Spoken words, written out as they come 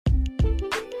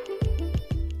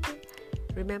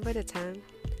Remember the time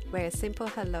where a simple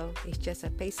hello is just a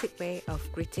basic way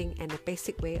of greeting and a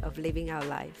basic way of living our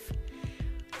life?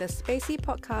 The Spacey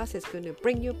podcast is going to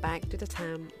bring you back to the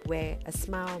time where a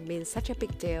smile means such a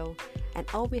big deal and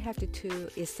all we have to do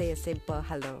is say a simple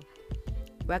hello.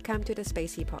 Welcome to the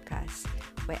Spacey podcast,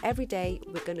 where every day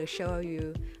we're going to show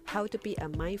you how to be a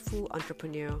mindful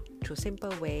entrepreneur through a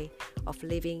simple way of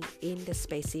living in the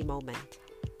Spacey moment.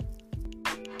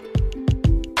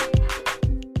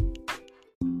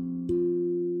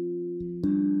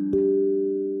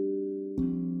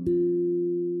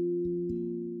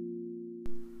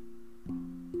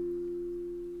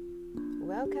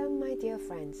 Welcome, my dear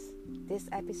friends. This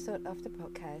episode of the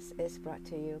podcast is brought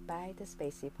to you by the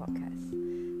Spacey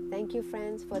podcast. Thank you,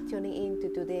 friends, for tuning in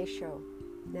to today's show.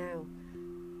 Now,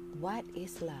 what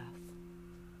is love?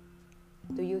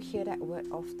 Do you hear that word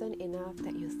often enough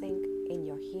that you think in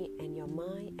your head and your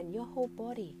mind and your whole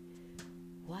body?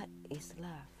 What is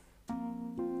love?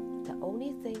 The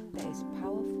only thing that is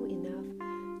powerful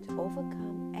enough to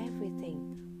overcome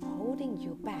everything holding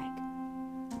you back.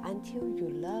 Until you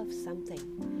love something,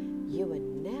 you will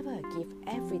never give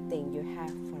everything you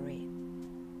have for it.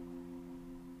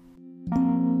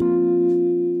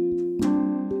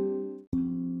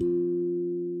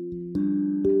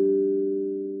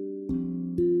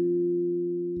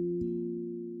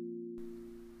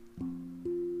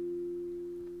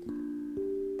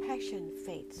 Passion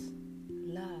fades.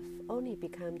 Love only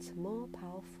becomes more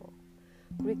powerful,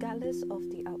 regardless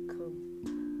of the outcome.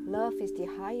 Love is the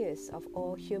highest of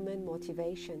all human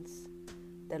motivations.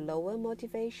 The lower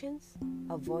motivations,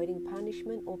 avoiding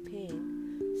punishment or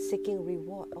pain, seeking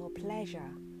reward or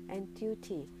pleasure, and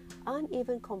duty, aren't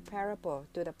even comparable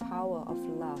to the power of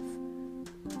love.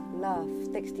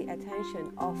 Love takes the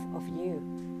attention off of you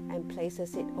and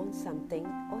places it on something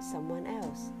or someone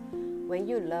else. When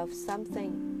you love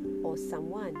something or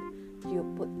someone,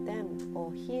 you put them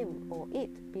or him or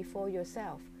it before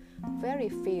yourself. Very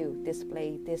few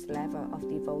display this level of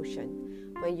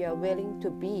devotion when you are willing to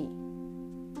be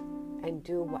and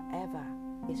do whatever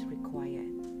is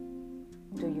required.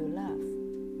 Do you love?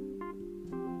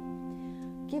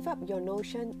 Give up your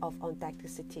notion of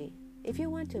authenticity. If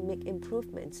you want to make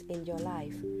improvements in your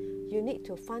life, you need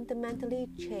to fundamentally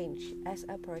change as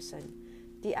a person.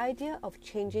 The idea of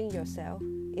changing yourself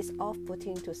is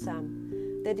off-putting to some.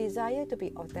 The desire to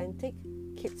be authentic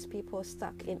keeps people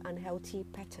stuck in unhealthy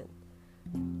pattern.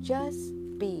 Just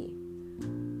be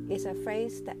is a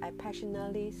phrase that I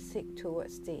passionately seek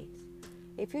towards this.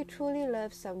 If you truly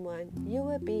love someone, you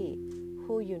will be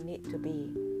who you need to be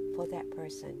for that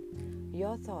person.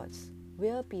 Your thoughts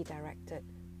will be directed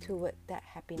toward that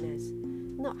happiness,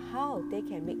 not how they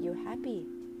can make you happy.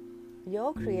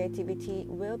 Your creativity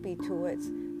will be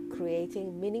towards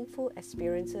creating meaningful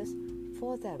experiences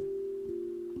for them.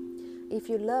 If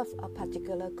you love a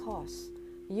particular cause,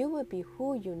 you will be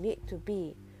who you need to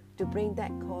be to bring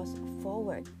that cause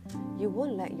forward. You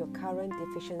won't let your current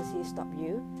deficiency stop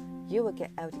you. You will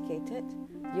get educated.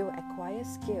 You will acquire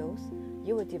skills.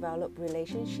 You will develop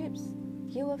relationships.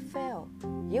 You will fail.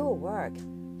 You will work.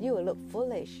 You will look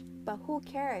foolish. But who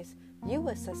cares? You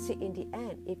will succeed in the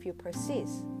end if you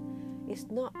persist.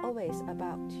 It's not always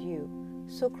about you.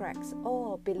 Socrates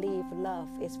all believe love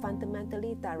is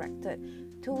fundamentally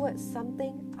directed towards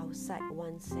something outside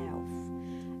oneself.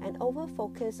 And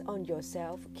over-focus on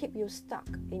yourself keep you stuck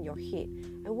in your head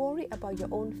and worry about your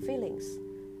own feelings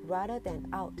rather than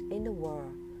out in the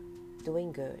world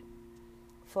doing good.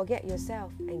 Forget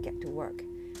yourself and get to work.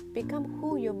 Become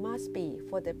who you must be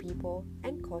for the people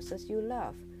and causes you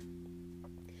love.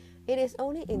 It is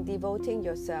only in devoting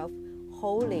yourself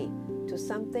wholly to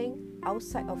something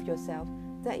outside of yourself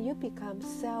that you become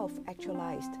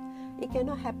self-actualized. It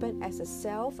cannot happen as a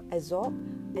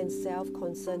self-absorbed and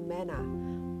self-concerned manner.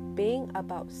 Being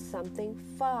about something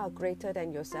far greater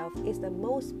than yourself is the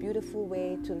most beautiful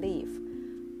way to live.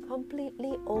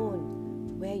 Completely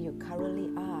own where you currently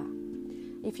are.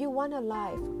 If you want a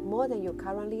life more than you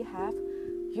currently have,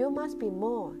 you must be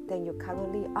more than you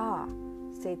currently are.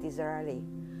 Say Disraeli.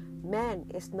 Man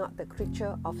is not the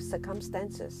creature of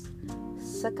circumstances.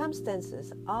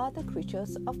 Circumstances are the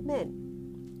creatures of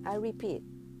men. I repeat,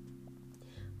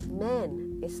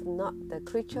 man is not the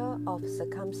creature of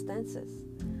circumstances.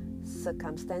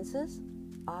 Circumstances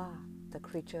are the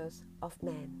creatures of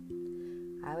man.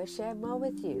 I will share more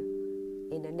with you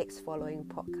in the next following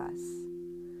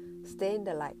podcast. Stay in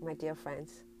the light, my dear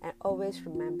friends, and always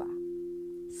remember,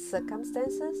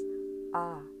 circumstances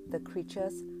are the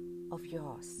creatures of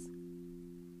yours.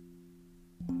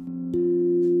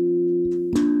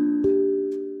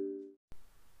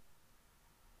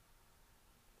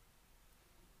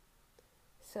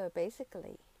 So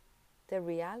basically, the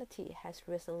reality has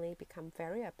recently become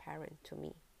very apparent to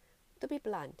me. To be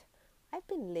blunt, I've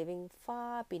been living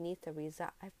far beneath the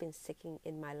result I've been seeking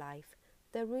in my life.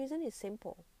 The reason is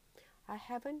simple. I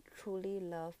haven't truly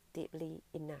loved deeply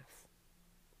enough.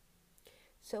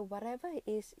 So whatever it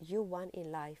is you want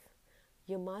in life,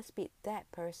 you must be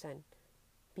that person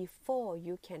before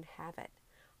you can have it.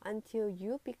 Until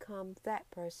you become that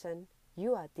person,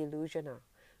 you are delusional.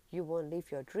 You won't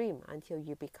live your dream until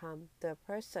you become the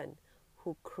person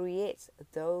who creates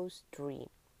those dreams.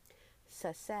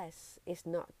 Success is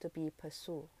not to be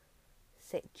pursued,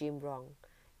 said Jim Rohn.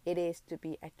 It is to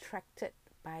be attracted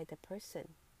by the person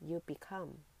you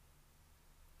become.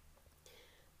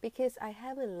 Because I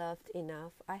haven't loved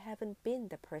enough, I haven't been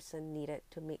the person needed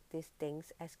to make these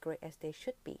things as great as they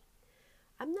should be.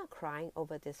 I'm not crying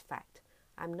over this fact.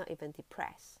 I'm not even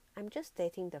depressed. I'm just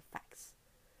stating the facts.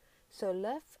 So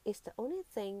love is the only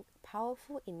thing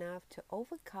powerful enough to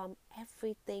overcome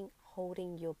everything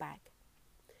holding you back.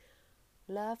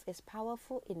 Love is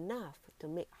powerful enough to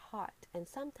make hard and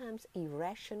sometimes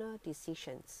irrational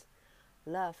decisions.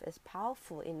 Love is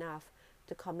powerful enough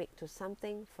to commit to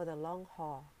something for the long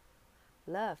haul.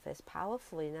 Love is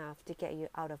powerful enough to get you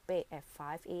out of bed at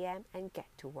 5 a.m. and get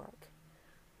to work.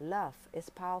 Love is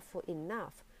powerful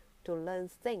enough to learn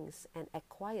things and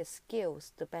acquire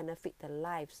skills to benefit the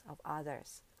lives of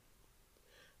others.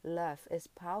 Love is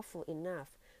powerful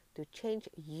enough to change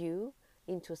you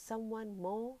into someone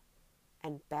more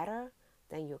and better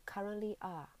than you currently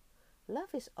are. Love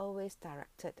is always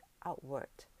directed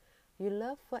outward. You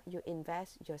love what you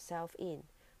invest yourself in.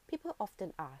 People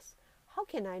often ask, how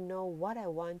can I know what I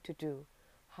want to do?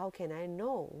 How can I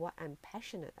know what I'm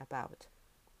passionate about?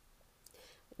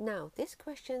 Now, these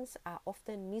questions are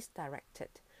often misdirected.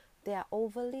 They are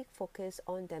overly focused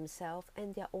on themselves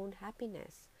and their own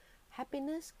happiness.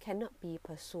 Happiness cannot be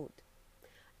pursued.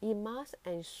 It must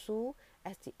ensue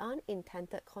as the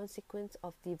unintended consequence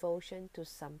of devotion to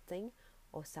something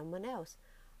or someone else.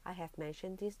 I have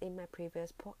mentioned this in my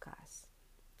previous podcast.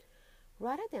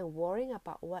 Rather than worrying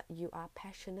about what you are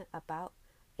passionate about,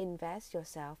 invest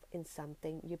yourself in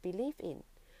something you believe in.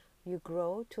 You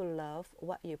grow to love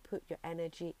what you put your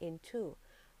energy into.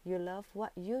 You love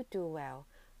what you do well.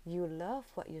 You love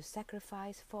what you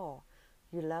sacrifice for.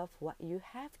 You love what you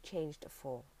have changed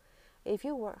for. If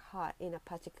you work hard in a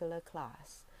particular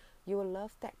class, you will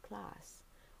love that class.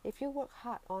 If you work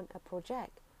hard on a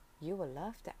project, you will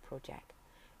love that project.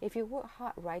 If you work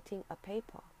hard writing a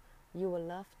paper, you will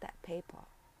love that paper.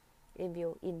 If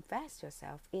you invest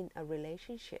yourself in a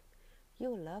relationship,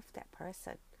 you will love that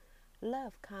person.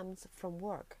 Love comes from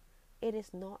work. It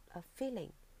is not a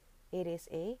feeling. It is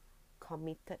a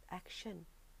committed action.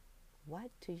 What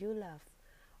do you love?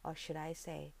 Or should I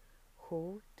say,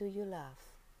 who do you love?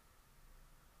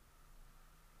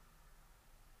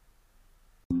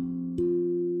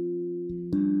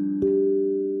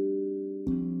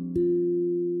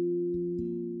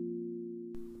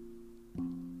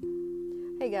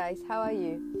 Hey guys, how are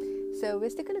you? So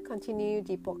we're still going to continue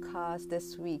the podcast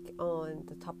this week on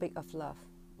the topic of love,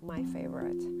 my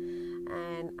favorite.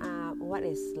 And what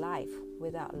is life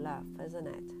without love, isn't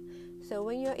it? So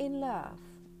when you're in love,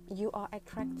 you are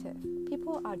attractive.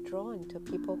 People are drawn to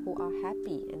people who are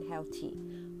happy and healthy,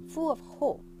 full of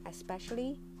hope,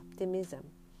 especially optimism.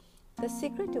 The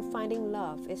secret to finding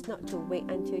love is not to wait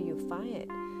until you find it,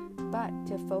 but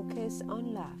to focus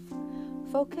on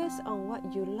love. Focus on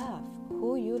what you love,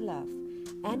 who you love.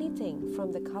 Anything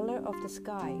from the color of the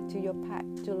sky to your pet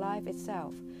to life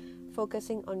itself.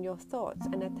 Focusing on your thoughts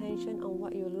and attention on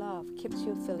what you love keeps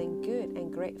you feeling good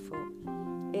and grateful.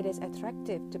 It is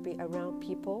attractive to be around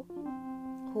people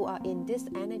who are in this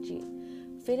energy.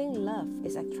 Feeling love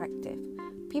is attractive.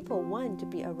 People want to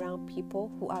be around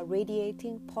people who are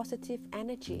radiating positive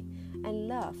energy, and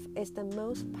love is the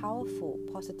most powerful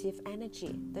positive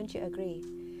energy. Don't you agree?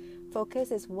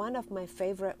 Focus is one of my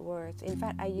favorite words. In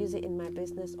fact, I use it in my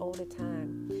business all the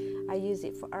time. I use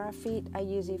it for Arafit. I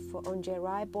use it for Onje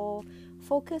Raibo.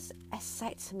 Focus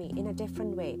excites me in a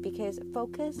different way because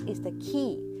focus is the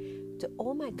key to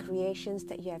all my creations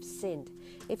that you have seen.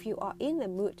 If you are in the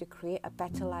mood to create a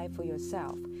better life for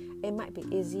yourself, it might be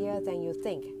easier than you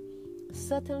think.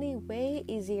 Certainly way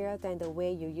easier than the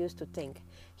way you used to think.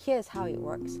 Here's how it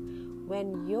works.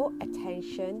 When your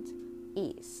attention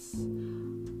is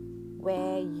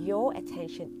where your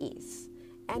attention is,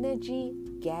 energy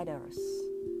gathers.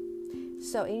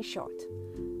 So in short,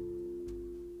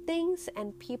 things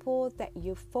and people that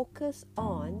you focus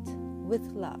on with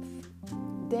love,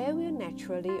 they will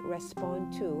naturally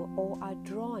respond to or are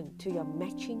drawn to your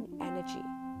matching energy.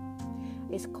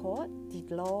 It's called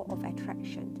the law of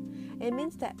attraction. It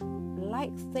means that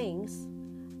like things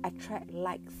attract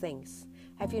like things.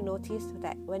 Have you noticed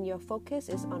that when your focus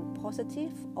is on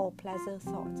positive or pleasant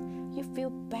thoughts, you feel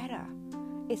better?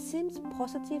 It seems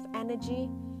positive energy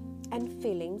and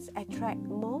feelings attract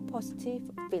more positive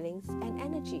feelings and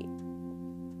energy.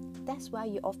 That's why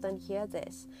you often hear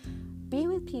this. Be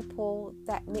with people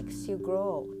that makes you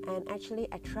grow and actually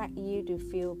attract you to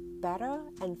feel better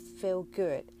and feel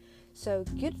good. So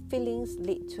good feelings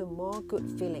lead to more good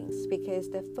feelings because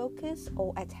the focus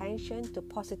or attention to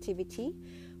positivity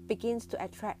begins to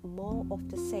attract more of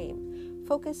the same.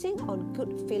 Focusing on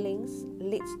good feelings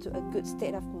leads to a good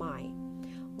state of mind,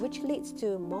 which leads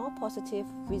to more positive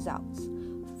results.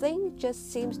 Things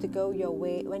just seems to go your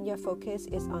way when your focus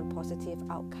is on positive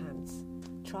outcomes.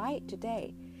 Try it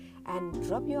today and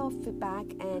drop your feedback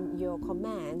and your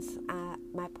comments at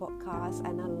my podcast,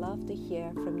 and I love to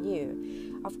hear from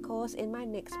you. Of course, in my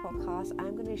next podcast,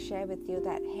 I'm going to share with you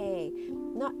that hey,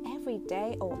 not every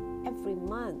day or every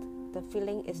month the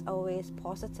feeling is always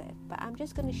positive, but I'm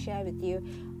just going to share with you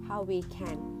how we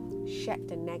can shake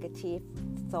the negative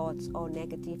thoughts or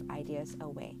negative ideas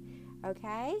away.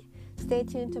 Okay? Stay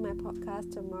tuned to my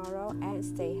podcast tomorrow and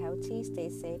stay healthy, stay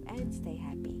safe, and stay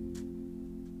happy.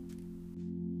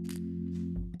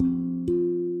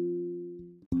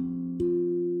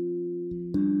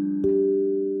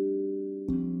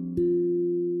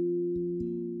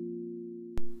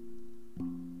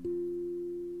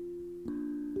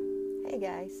 Hey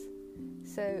guys,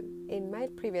 so in my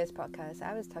previous podcast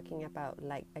I was talking about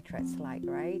like attracts like,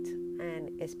 right? And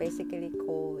it's basically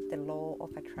called the law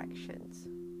of attractions,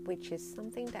 which is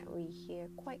something that we hear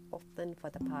quite often for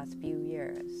the past few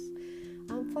years.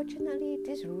 Unfortunately,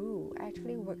 this rule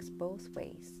actually works both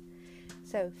ways.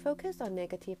 So focus on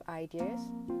negative ideas.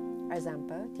 For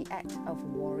example, the act of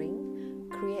worrying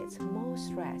creates more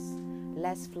stress,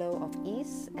 less flow of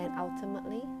ease, and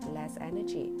ultimately less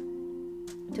energy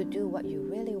to do what you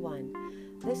really want.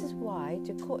 This is why,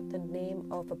 to quote the name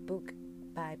of a book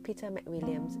by Peter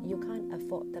McWilliams, you can't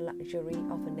afford the luxury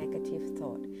of a negative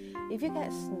thought. If you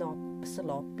get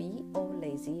sloppy or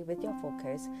lazy with your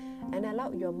focus and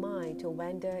allow your mind to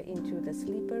wander into the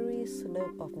slippery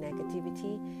slope of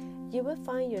negativity, you will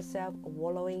find yourself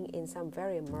wallowing in some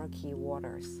very murky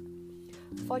waters.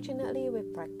 Fortunately,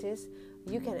 with practice,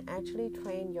 you can actually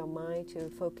train your mind to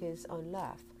focus on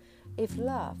love. If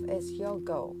love is your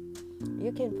goal,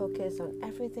 you can focus on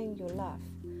everything you love.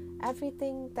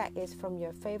 Everything that is from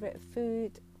your favorite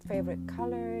food, favorite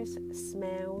colors,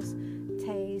 smells,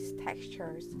 tastes,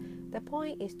 textures. The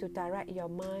point is to direct your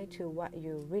mind to what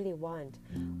you really want,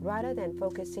 rather than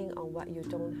focusing on what you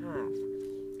don't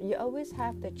have. You always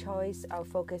have the choice of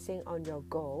focusing on your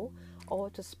goal or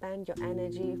to spend your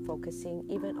energy focusing,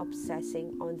 even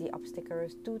obsessing on the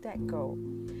obstacles to that goal.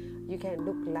 You can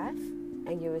look left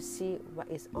and you will see what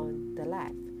is on the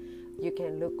left. You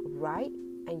can look right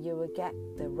and you will get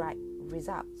the right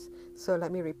results. So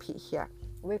let me repeat here.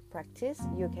 With practice,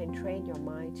 you can train your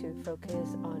mind to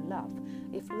focus on love.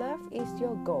 If love is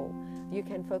your goal, you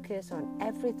can focus on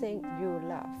everything you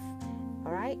love.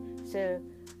 Alright? So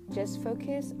just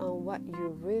focus on what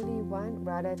you really want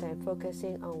rather than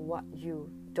focusing on what you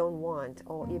don't want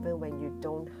or even when you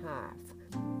don't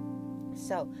have.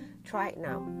 So try it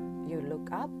now. You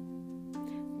look up,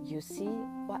 you see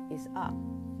what is up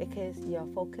because your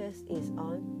focus is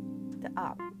on the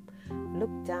up. Look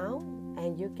down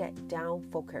and you get down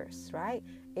focus, right?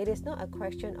 It is not a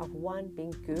question of one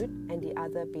being good and the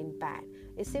other being bad.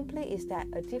 It simply is that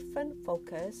a different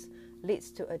focus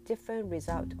leads to a different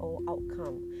result or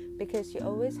outcome because you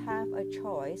always have a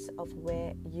choice of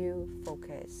where you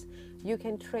focus. You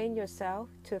can train yourself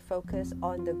to focus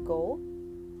on the goal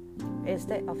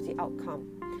instead of the outcome.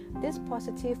 This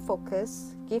positive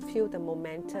focus gives you the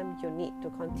momentum you need to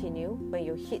continue when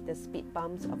you hit the speed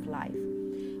bumps of life.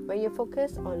 When you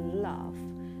focus on love,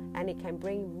 and it can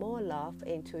bring more love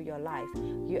into your life,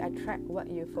 you attract what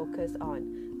you focus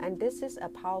on. And this is a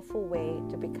powerful way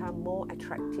to become more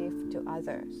attractive to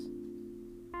others.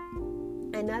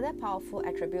 Another powerful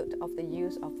attribute of the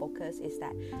use of focus is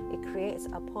that it creates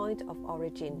a point of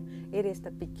origin. It is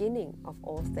the beginning of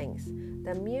all things.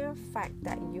 The mere fact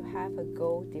that you have a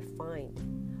goal defined,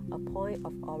 a point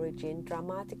of origin,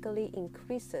 dramatically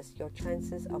increases your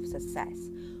chances of success.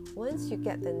 Once you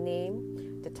get the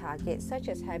name, the target, such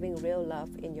as having real love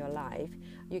in your life,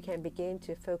 you can begin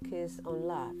to focus on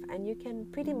love and you can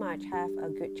pretty much have a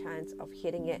good chance of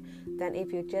hitting it than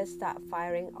if you just start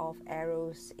firing off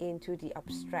arrows into the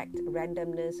abstract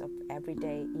randomness of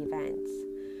everyday events.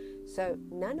 So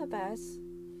none of us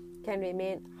can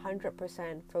remain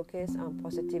 100% focused on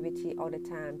positivity all the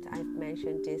time. I've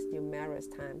mentioned this numerous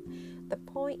times. The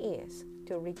point is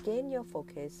to regain your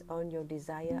focus on your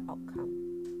desired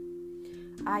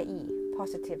outcome, i.e.,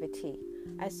 positivity.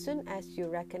 As soon as you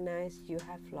recognize you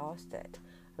have lost it,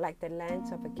 like the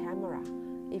lens of a camera,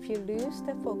 if you lose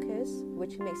the focus,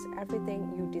 which makes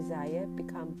everything you desire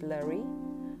become blurry,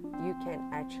 you can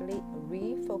actually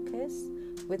refocus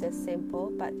with a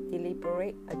simple but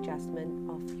deliberate adjustment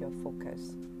of your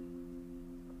focus.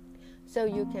 So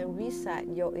you can reset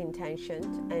your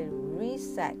intention and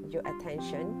reset your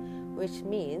attention, which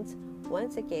means,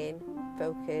 once again,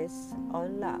 focus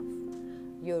on love.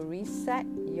 You reset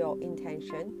your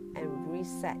intention and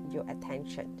reset your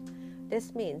attention.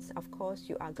 This means, of course,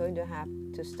 you are going to have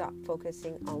to stop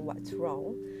focusing on what's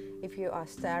wrong. If you are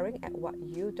staring at what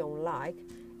you don't like,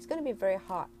 it's going to be very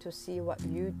hard to see what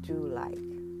you do like.